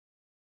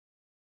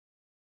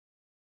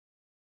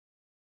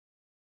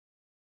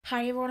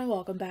Hi everyone and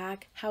welcome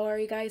back. How are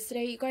you guys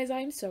today? You guys,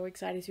 I'm so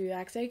excited to be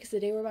back today because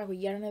today we're back with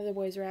yet another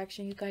Boyz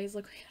reaction. You guys,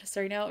 look, we gotta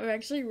start now. I'm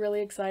actually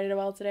really excited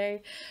about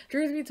today.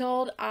 Truth be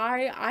told,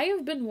 I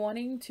have been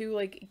wanting to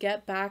like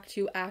get back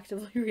to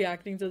actively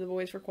reacting to the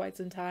Boyz for quite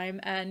some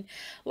time, and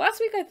last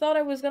week I thought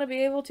I was gonna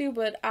be able to,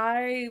 but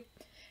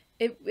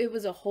it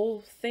was a whole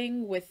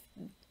thing with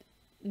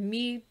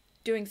me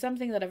doing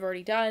something that I've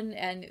already done,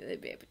 and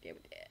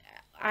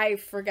I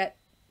forget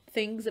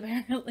things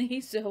apparently.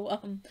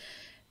 So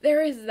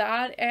there is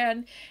that,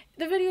 and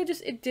the video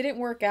just, it didn't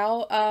work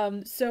out.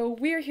 So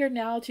we're here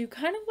now to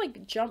kind of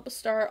like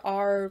jumpstart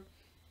our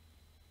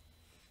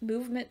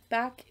movement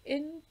back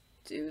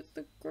into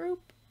the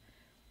group,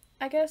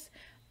 I guess.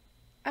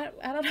 I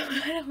don't know.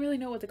 I don't really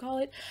know what to call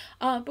it.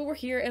 But we're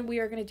here and we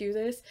are going to do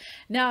this.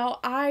 Now,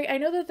 I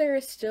know that there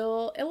is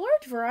still a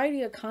large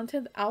variety of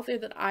content out there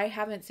that I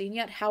haven't seen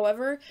yet.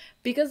 However,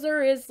 because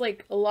there is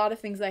like a lot of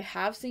things I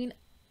have seen,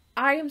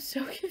 I am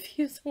so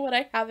confused on what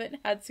I haven't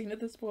had seen at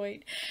this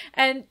point.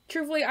 And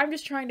truthfully, I'm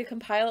just trying to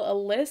compile a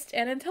list,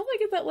 and until I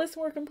get that list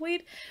more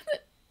complete,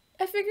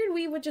 I figured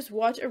we would just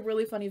watch a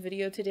really funny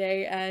video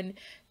today and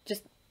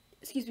just,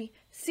 excuse me,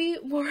 see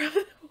more of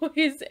the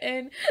Boyz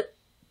and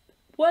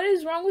what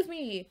is wrong with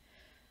me?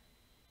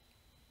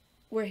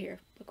 We're here.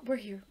 Look, we're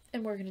here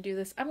and we're gonna do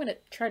this. I'm gonna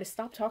try to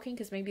stop talking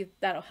because maybe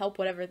that'll help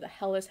whatever the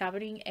hell is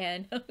happening.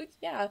 And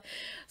yeah.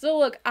 So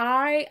look,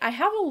 I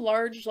have a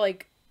large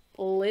like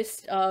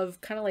list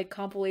of kind of like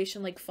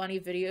compilation like funny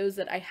videos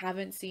that I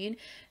haven't seen.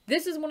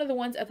 This is one of the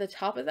ones at the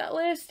top of that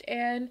list,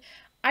 and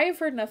I have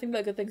heard nothing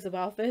but good things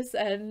about this,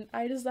 and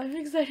I'm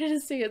excited to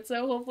see it,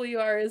 so hopefully you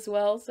are as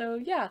well. So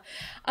yeah,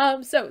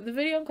 so the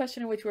video in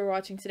question in which we're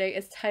watching today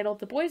is titled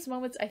 "The Boyz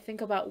Moments I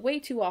Think About Way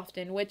Too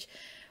Often," which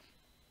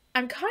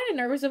I'm kind of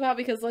nervous about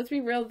because, let's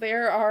be real,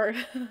 there are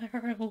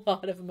a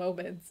lot of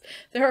moments.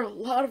 There are a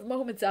lot of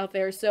moments out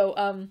there.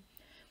 So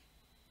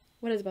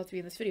what is about to be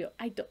in this video?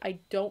 I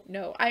don't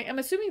know. I am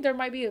assuming there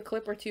might be a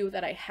clip or two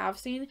that I have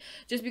seen,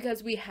 just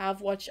because we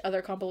have watched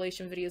other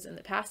compilation videos in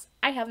the past.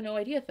 I have no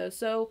idea though,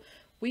 so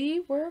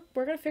we're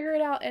gonna figure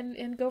it out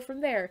and go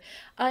from there.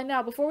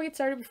 Now, before we get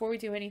started, before we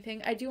do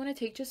anything, I do want to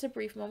take just a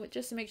brief moment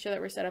just to make sure that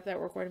we're set up, that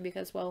we're recording,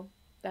 because, well,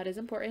 that is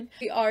important.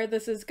 We are.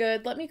 This is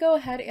good. Let me go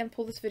ahead and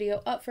pull this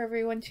video up for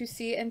everyone to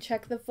see and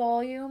check the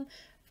volume.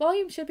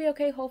 Volume should be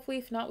okay, hopefully.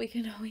 If not, we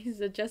can always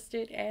adjust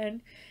it.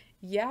 And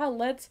yeah,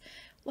 let's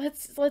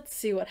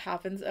see what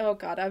happens. Oh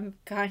god, I'm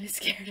kind of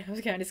scared.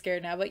 I'm kind of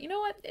scared now, but you know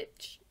what?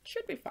 It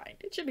should be fine.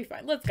 It should be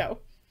fine. Let's go.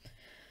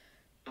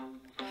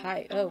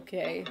 Hi.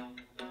 Okay.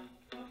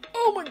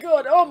 Oh my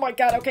god. Oh my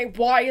god. Okay,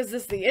 why is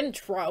this the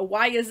intro?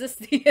 Why is this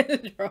the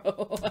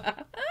intro?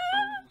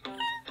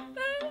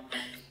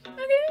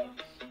 Okay.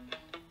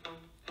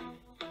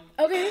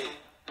 Okay.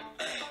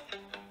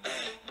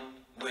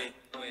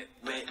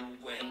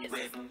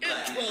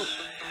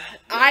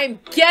 I'm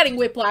getting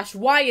whiplash.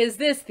 Why is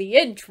this the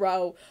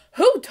intro?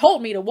 Who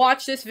told me to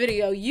watch this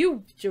video?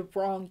 You're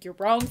wrong. You're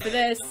wrong for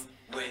this.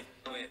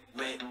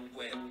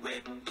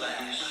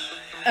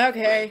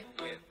 Okay.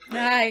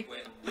 Hi.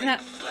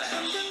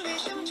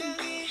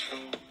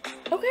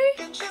 Okay.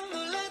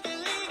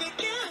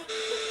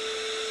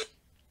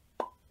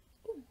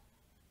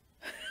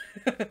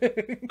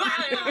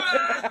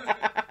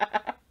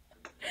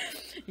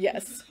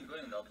 Yes.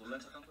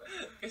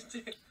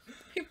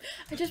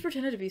 I just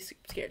pretended to be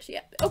scared.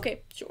 Yeah.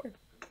 Okay, sure.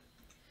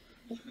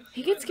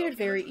 He gets scared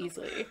very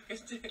easily.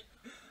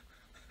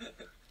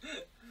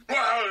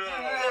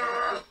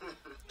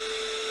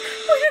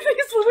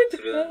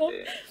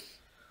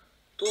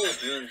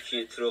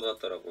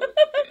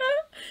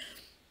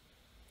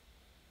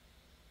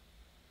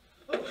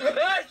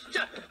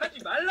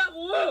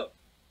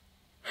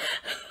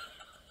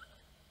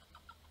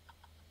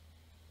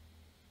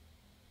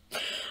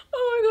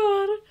 Oh my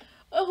god.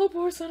 Oh,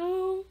 poor son.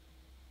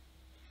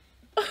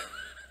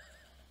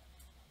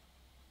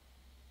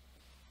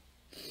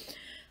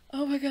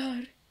 Oh my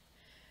god.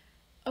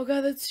 Oh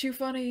god, that's too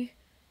funny.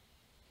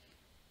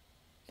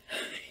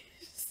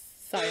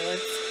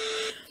 Silence.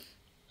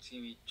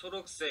 지금 이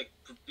초록색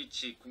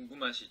불빛이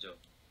궁금하시죠?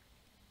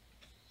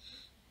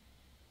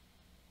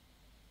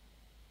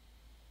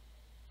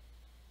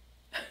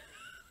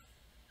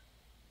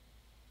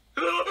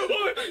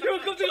 야,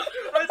 깜짝이야.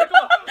 아니,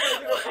 잠깐만.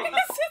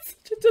 It's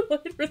such a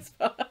delayed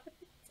response.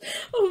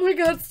 Oh my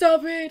god,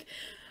 stop it.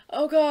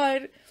 Oh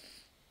god.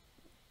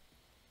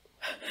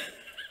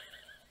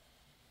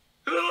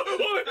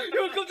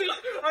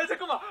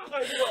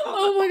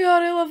 Oh my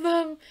god, I love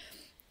them.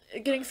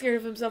 Getting scared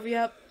of himself,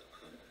 yep.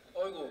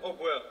 어이구,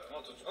 뭐야?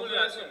 저 초콜릿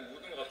아이스크림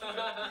묻은 것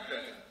같은데.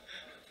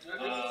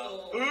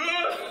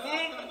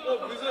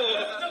 무서워.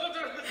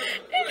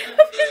 It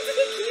happens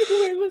if you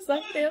were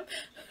beside him.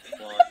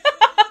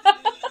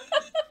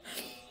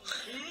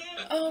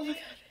 Oh my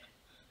god.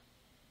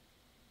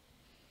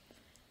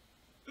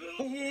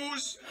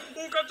 오씨,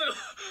 깜짝이야.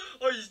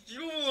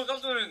 이거 보고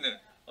깜짝 놀랐네.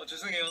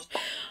 죄송해요.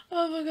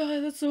 Oh my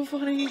god, that's so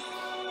funny.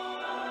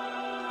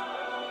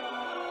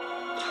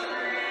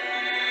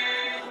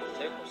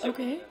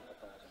 Okay.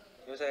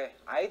 요새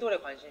아이돌에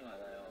관심이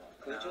많아요.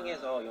 그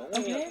중에서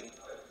영웅이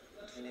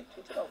눈에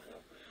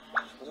띄더라고요.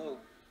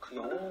 저도 그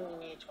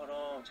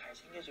영웅이처럼 잘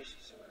생겨질 수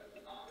있을까요?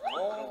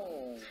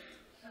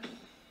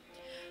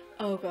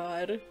 Oh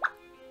god.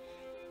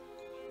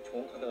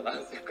 좋은 카드가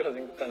나왔을 거라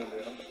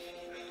생각하는데요.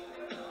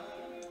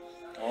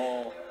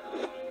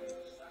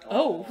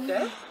 Oh.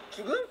 네?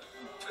 지금?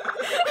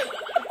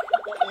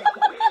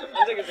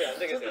 앉아 계세요.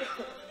 앉아 계세요.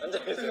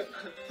 앉아 계세요.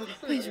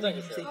 Please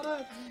read.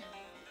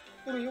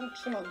 우리 형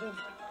주면 안 돼.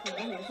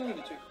 이게 무슨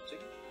일이죠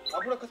갑자기?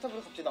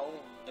 아브라카타브라 갑자기 나오는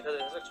거. 일단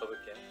살짝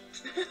접을게요.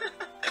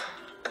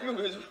 이거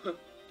왜 줘?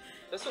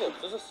 횟수가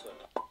없어졌어요.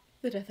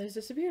 The death has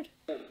disappeared.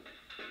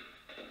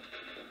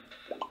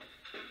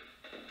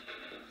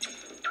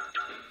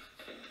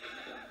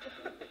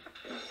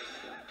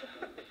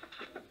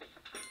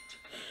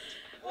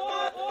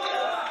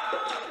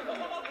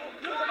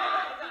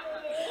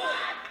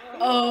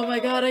 Oh my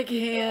god, I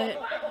can't.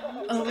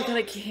 Oh my god,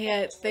 I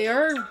can't. They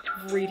are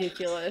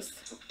ridiculous.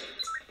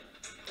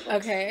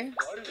 Okay.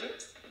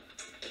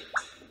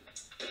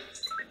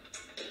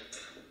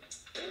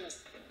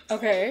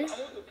 Okay.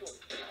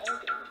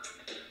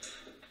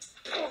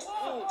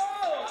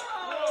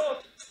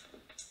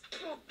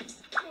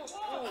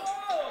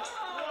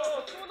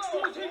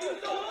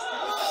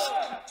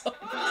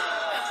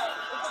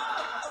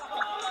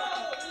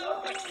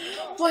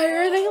 Why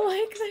are they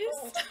like this?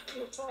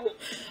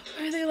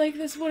 Why are they like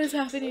this? What is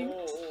happening?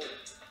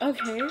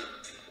 Okay.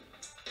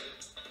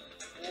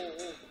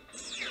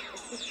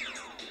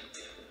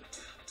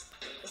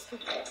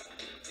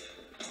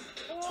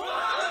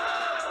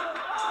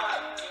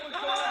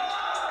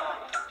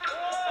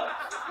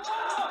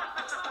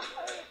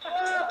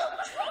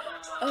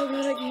 Oh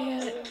god, I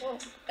can't.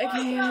 I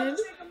can't.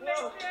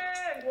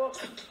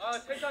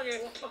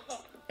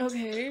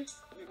 Okay.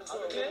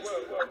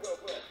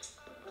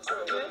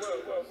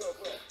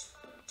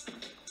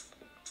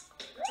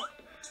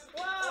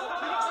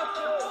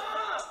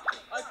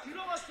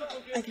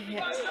 I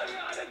can't.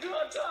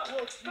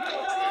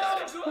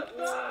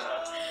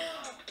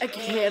 I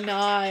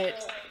cannot.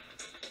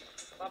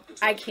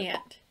 I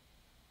can't.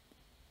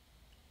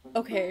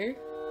 Okay.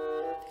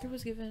 I think it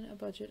was given a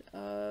budget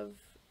of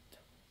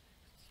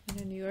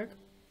in New York.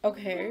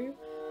 Okay.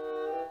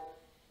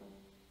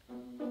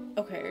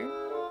 Okay.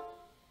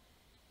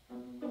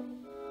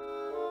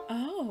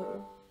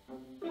 Oh.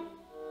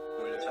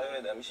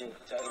 자유의 남신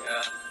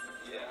자유야.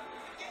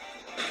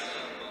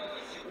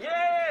 예!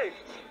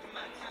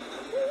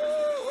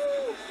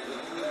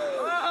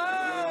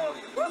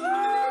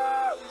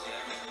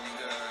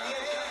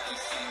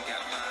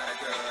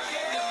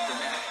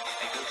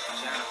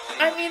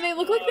 I mean, they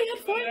look like they had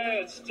fun.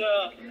 네, 진짜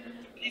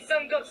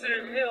비싼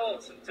값을 해요,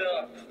 진짜.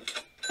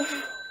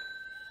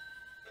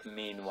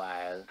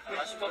 Meanwhile.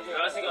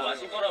 여자친구가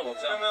마실 거라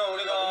먹자. 그러면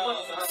우리가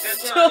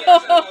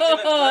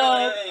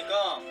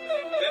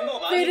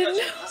멤버가 They 많으니까 didn't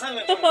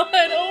가상을 know.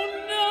 I don't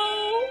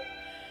know.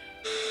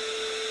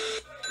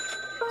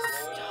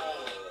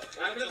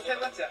 안 그래도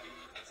팬같지?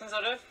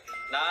 순서를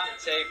나,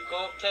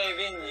 제이콥,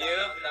 케이빈, 유,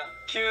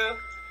 큐,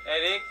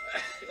 에릭,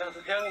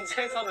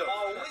 형제, 선우.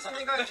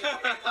 오겠습니까?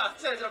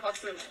 박수 해줘,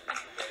 박수.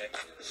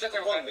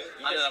 시작할 건데.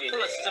 아니, 나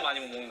콜라 진짜 많이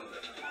못 먹는데.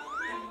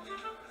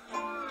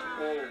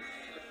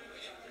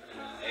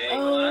 에이,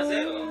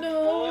 그만하세요.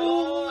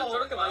 No.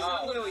 저렇게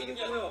맛있는 거요, 이게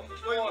뭐요?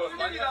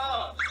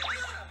 대박이다.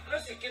 할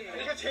수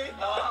있겠네. 이거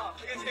재밌다.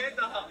 이거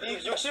재밌다.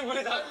 이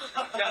욕심부리다.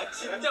 야,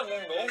 진짜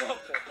몸 너무 아파.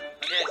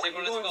 오케이, 제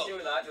골랐을 거.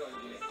 지금 나와줘.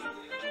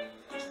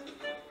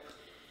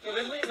 왜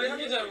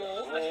이렇게 잘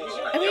먹어?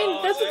 I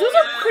mean, those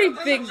are pretty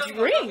big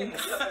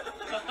drinks.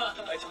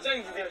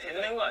 직장인 드디어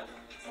되는 거 아니야?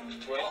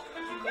 뭐야?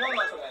 그만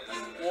마셔.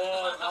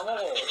 와, 다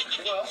먹어.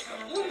 이거야?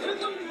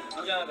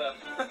 미안하다.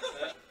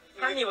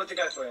 한 입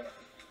어떻게 할 거예요?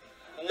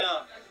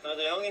 아니야,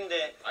 나도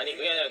형인데. 아니,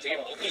 그게 아니라 되게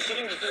먹기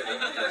싫은 게 있던데.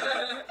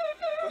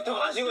 또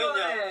마시고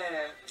있냐?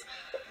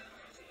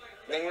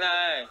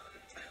 맥날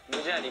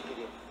무제한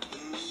리필이야.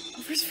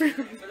 First for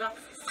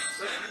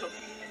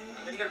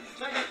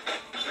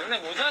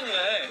맥날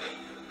무제한이래.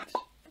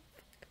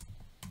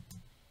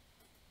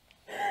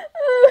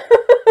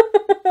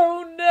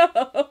 Oh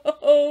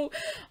no!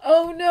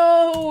 Oh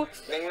no!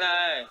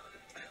 맥날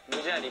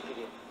무제한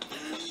리필이야.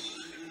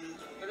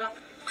 맥날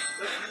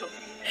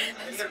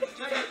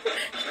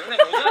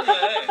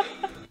무제한이래.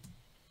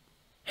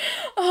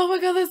 Oh my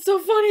god, that's so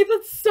funny.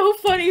 That's so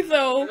funny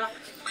though.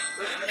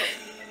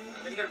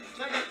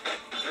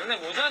 맥날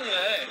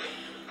무제한이래.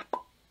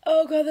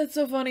 Oh god, that's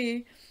so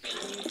funny.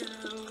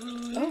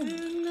 Oh.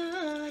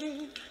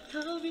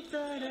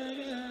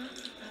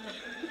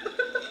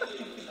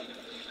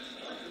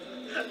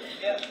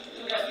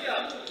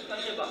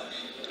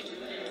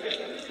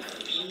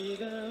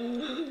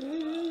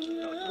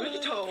 왜 이렇게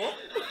차가워?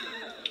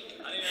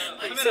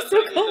 It's just so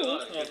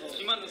cold.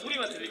 귀만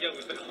소리만 들리게 하고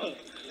있다가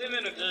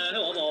떼면은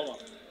형 와봐.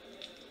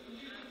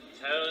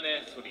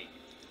 자연의 소리.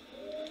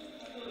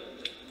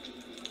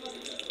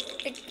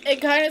 It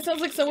kind of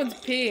sounds like someone's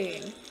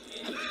peeing.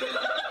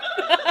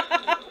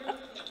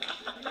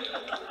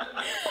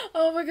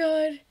 Oh my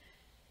god.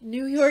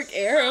 New York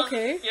Air,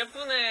 okay.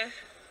 예쁘네.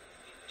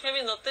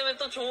 케빈 너 때문에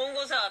또 좋은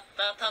곳에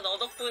왔다. 다 너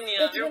덕분이야.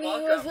 That's when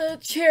he was a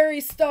cherry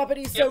stop and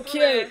he's so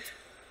예쁘네. cute.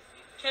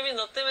 케빈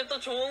너 때문에 또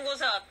좋은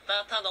곳에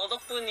왔다. 다 너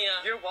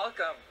덕분이야. You're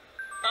welcome.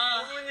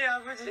 어머니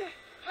아버지,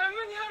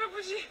 할머니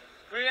할아버지,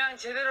 분량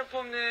제대로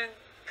뽑는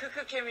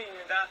크크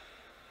케빈입니다.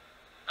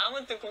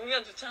 아무튼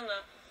공기가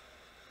좋잖아.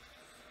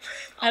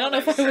 I don't know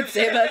if I would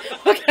say that.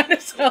 What kind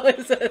of smell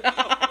is it?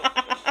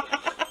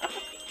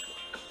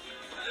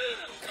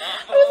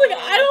 I was like,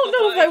 I don't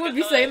know if I would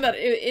be saying that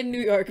in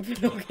New York,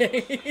 but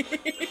okay.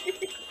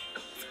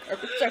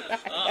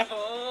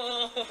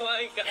 Oh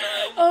my god.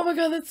 Oh my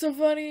god, that's so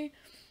funny.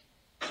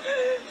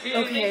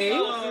 Okay.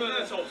 Oh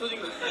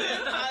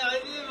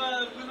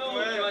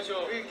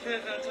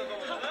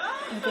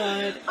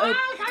god. Oh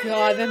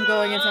god, them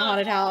going into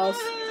haunted house.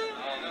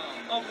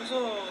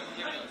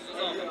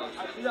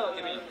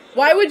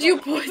 Why would you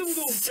put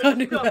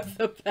Sunu at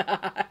the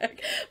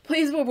back?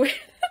 Please, but wait.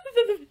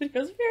 The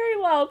video's very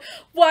loud.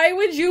 Why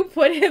would you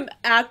put him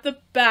at the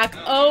back?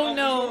 Oh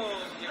no.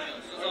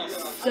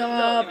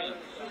 Stop.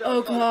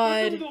 Oh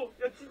god.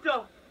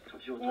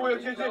 오, 야,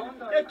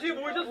 뒤에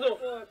뭐 있었어?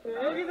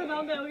 여기서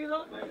나온다,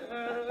 여기서.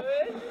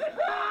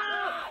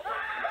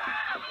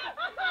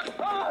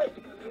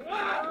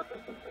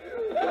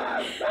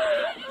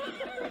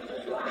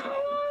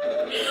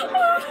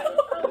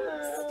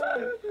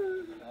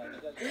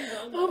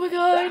 Oh my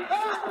god.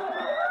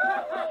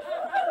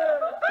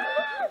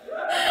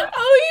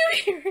 Oh, you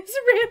hear his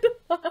random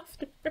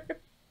laughter.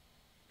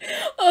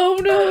 Oh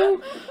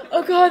no.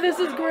 Oh god, this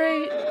is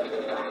great.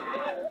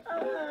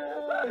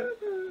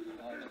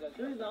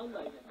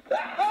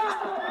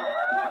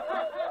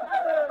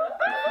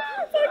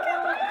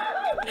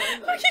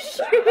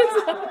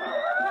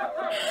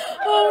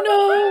 Oh no!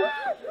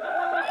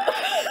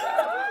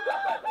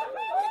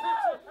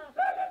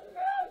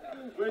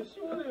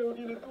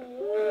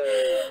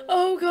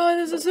 Oh god,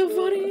 this is so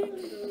funny.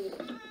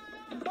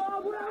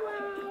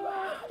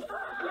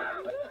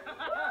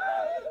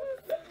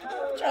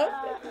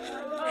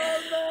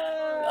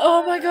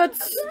 Oh my god,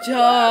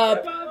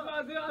 stop.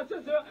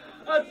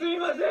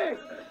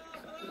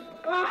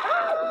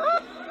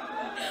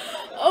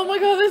 Oh my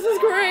god, this is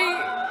great.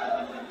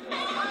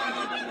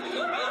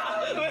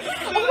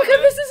 Oh my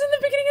god, this is in the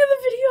beginning of the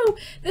video.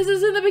 This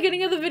is in the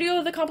beginning of the video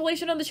of the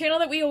compilation on the channel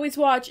that we always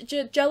watch.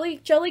 Jelly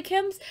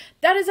Kim's.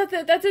 That is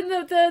that's in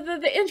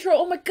the intro.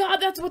 Oh my god,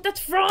 that's what that's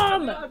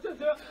from.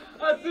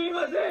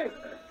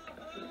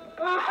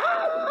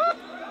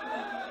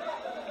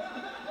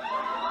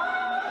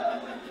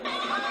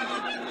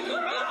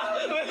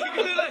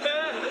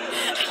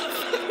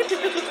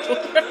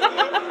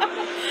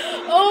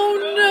 Oh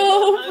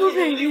no, poor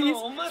babies.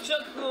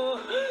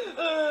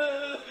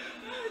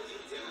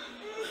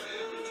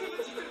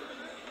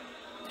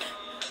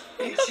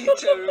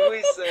 진짜 울고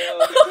있어요.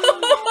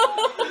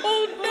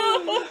 Oh no.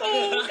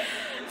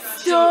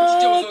 진짜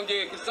Stop. 무서운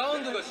게 그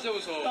사운드가 진짜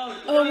무서워.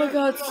 Oh my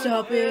god,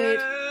 stop it.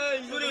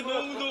 이 소리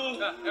너무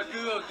무서워. 야,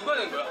 그거 누가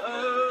낸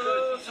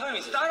거야?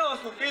 사람이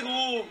따라왔어, 걔도.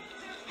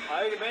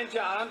 아, 이게 멘트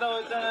안 한다고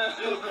했잖아. 야,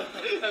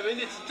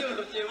 멘트 진짜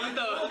무섭지.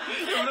 운다.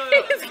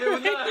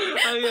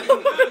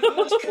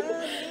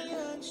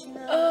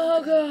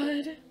 Oh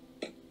god.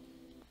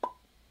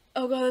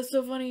 Oh god, that's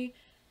so funny.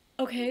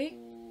 Okay.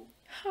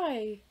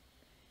 Hi.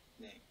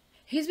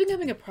 He's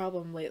becoming a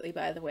problem lately,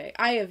 by the way.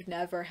 I have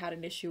never had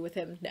an issue with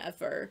him.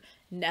 Never.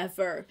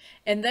 Never.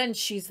 And then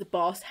she's the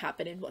boss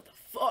happening. What the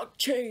fuck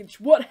changed?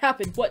 What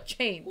happened? What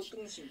changed?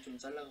 꽃등심 좀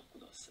잘라갖고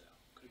넣었어요.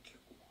 그렇게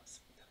갖고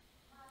먹었습니다.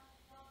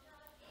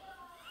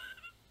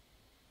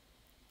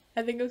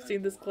 I think I've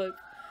seen this clip.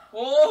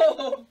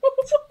 오!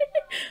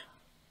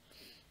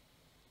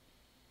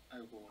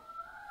 아이고.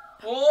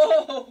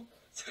 오!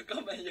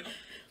 잠깐만요.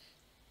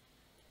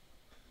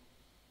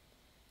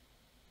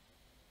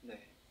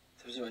 네.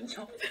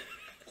 잠시만요.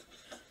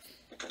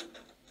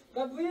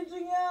 나 부인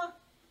중이야.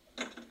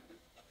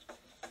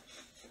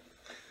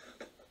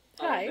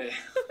 Hi. 네.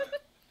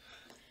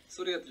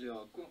 소리가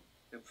들려갖고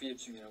내가 V앱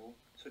중이라고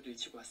소리를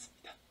치고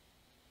왔습니다.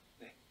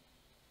 네.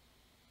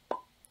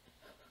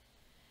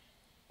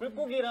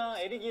 물고기랑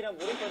에릭이랑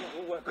물고기는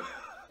누구 할 거야?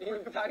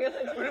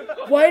 당연하지.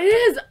 Why did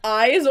his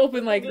eyes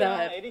open like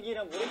that?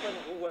 에릭이랑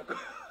물고기는 누구 할 거야?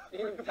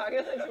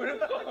 당연하지.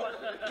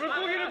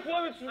 물고기를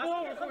구하면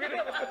죽어. 물고기를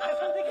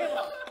선택해봐.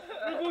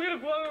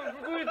 물고기를 구하면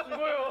물고기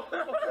죽어요.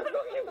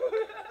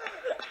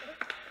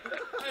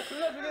 아니,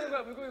 둘다 죽이는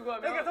거야. 물고기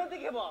구하면. 그러니까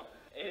선택해봐.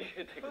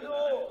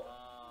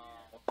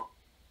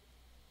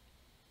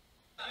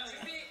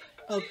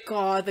 Oh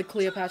god, the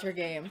Cleopatra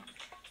game.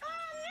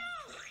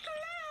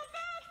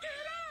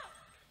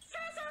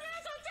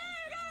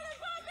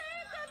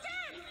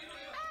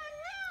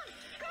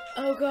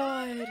 Oh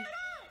god.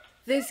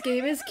 This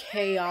game is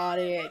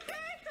chaotic.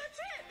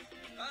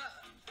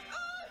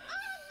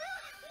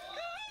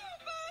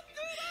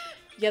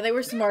 Yeah, they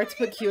were smart to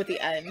put Q at the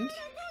end.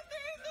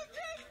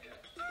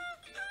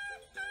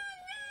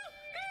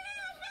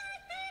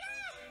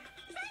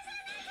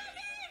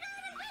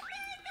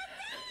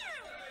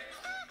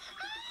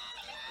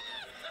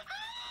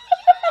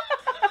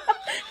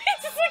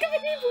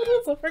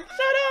 so freaking.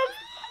 Shut up!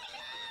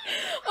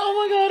 Oh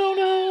my god, oh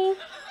no!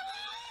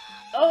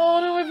 Oh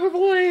no, my poor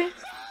boy!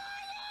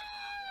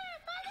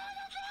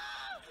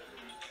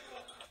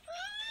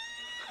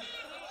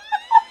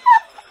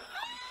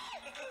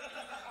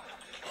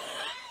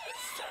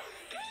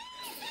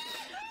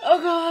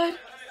 Oh god!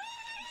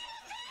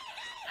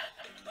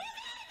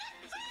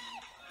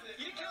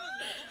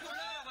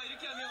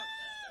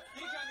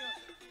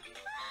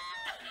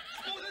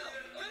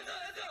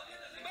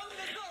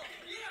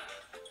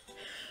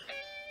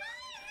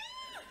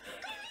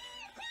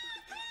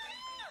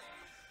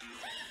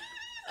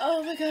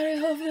 Oh my god, I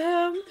love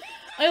them.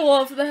 I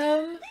love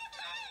them.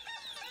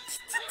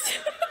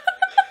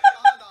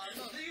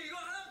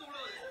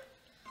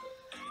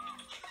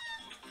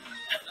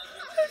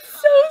 It's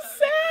so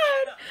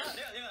sad.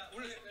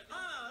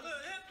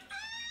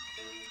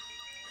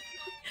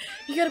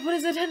 You gotta put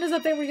his antennas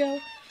up. There we go.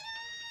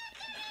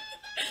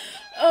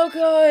 Oh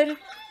god.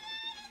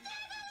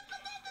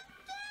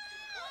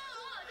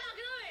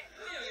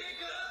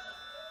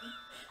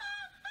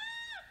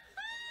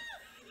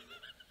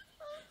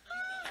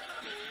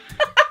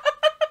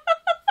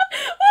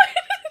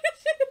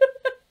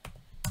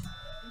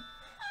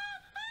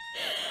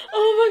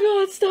 Oh my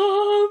god,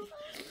 stop!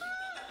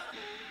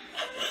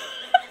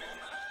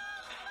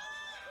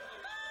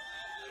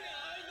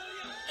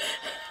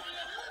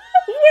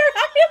 Where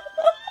I am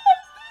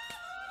lost!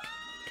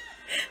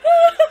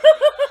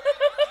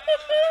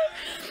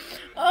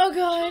 Oh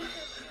god.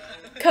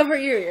 Cover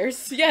your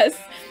ears. Yes.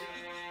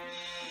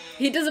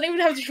 He doesn't even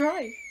have to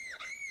try.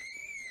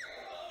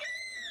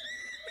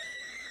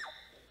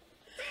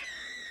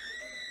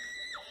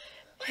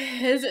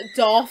 His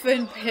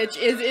dolphin pitch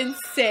is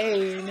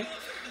insane.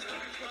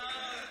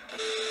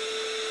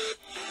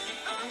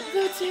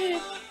 That's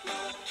it.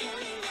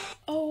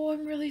 Oh,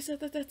 I'm really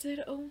sad that that's it.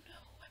 Oh no,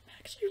 I'm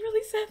actually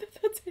really sad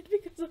that that's it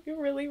because I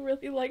really,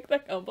 really like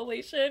that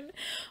compilation.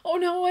 Oh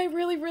no, I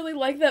really, really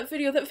like that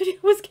video. That video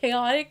was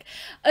chaotic.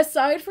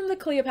 Aside from the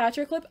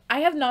Cleopatra clip, I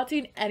have not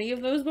seen any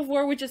of those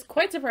before, which is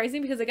quite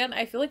surprising because again,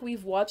 I feel like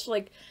we've watched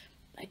like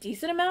a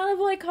decent amount of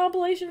like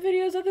compilation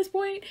videos at this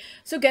point.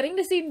 So getting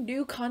to see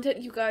new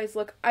content, you guys,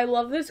 look, I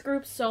love this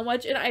group so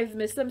much and I've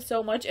missed them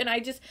so much, and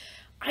I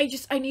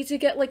need to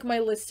get like my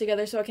list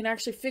together so I can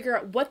actually figure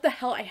out what the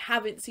hell I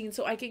haven't seen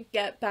so I can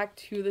get back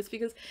to this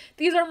because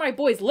these are my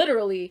boys,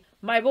 literally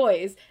my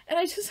boys, and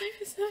I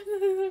miss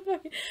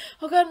them.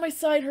 Oh god, my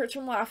side hurts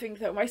from laughing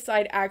though. My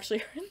side actually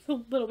hurts a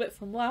little bit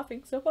from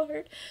laughing so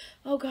hard.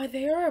 Oh god,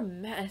 they are a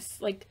mess.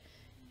 Like,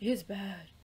 it is bad.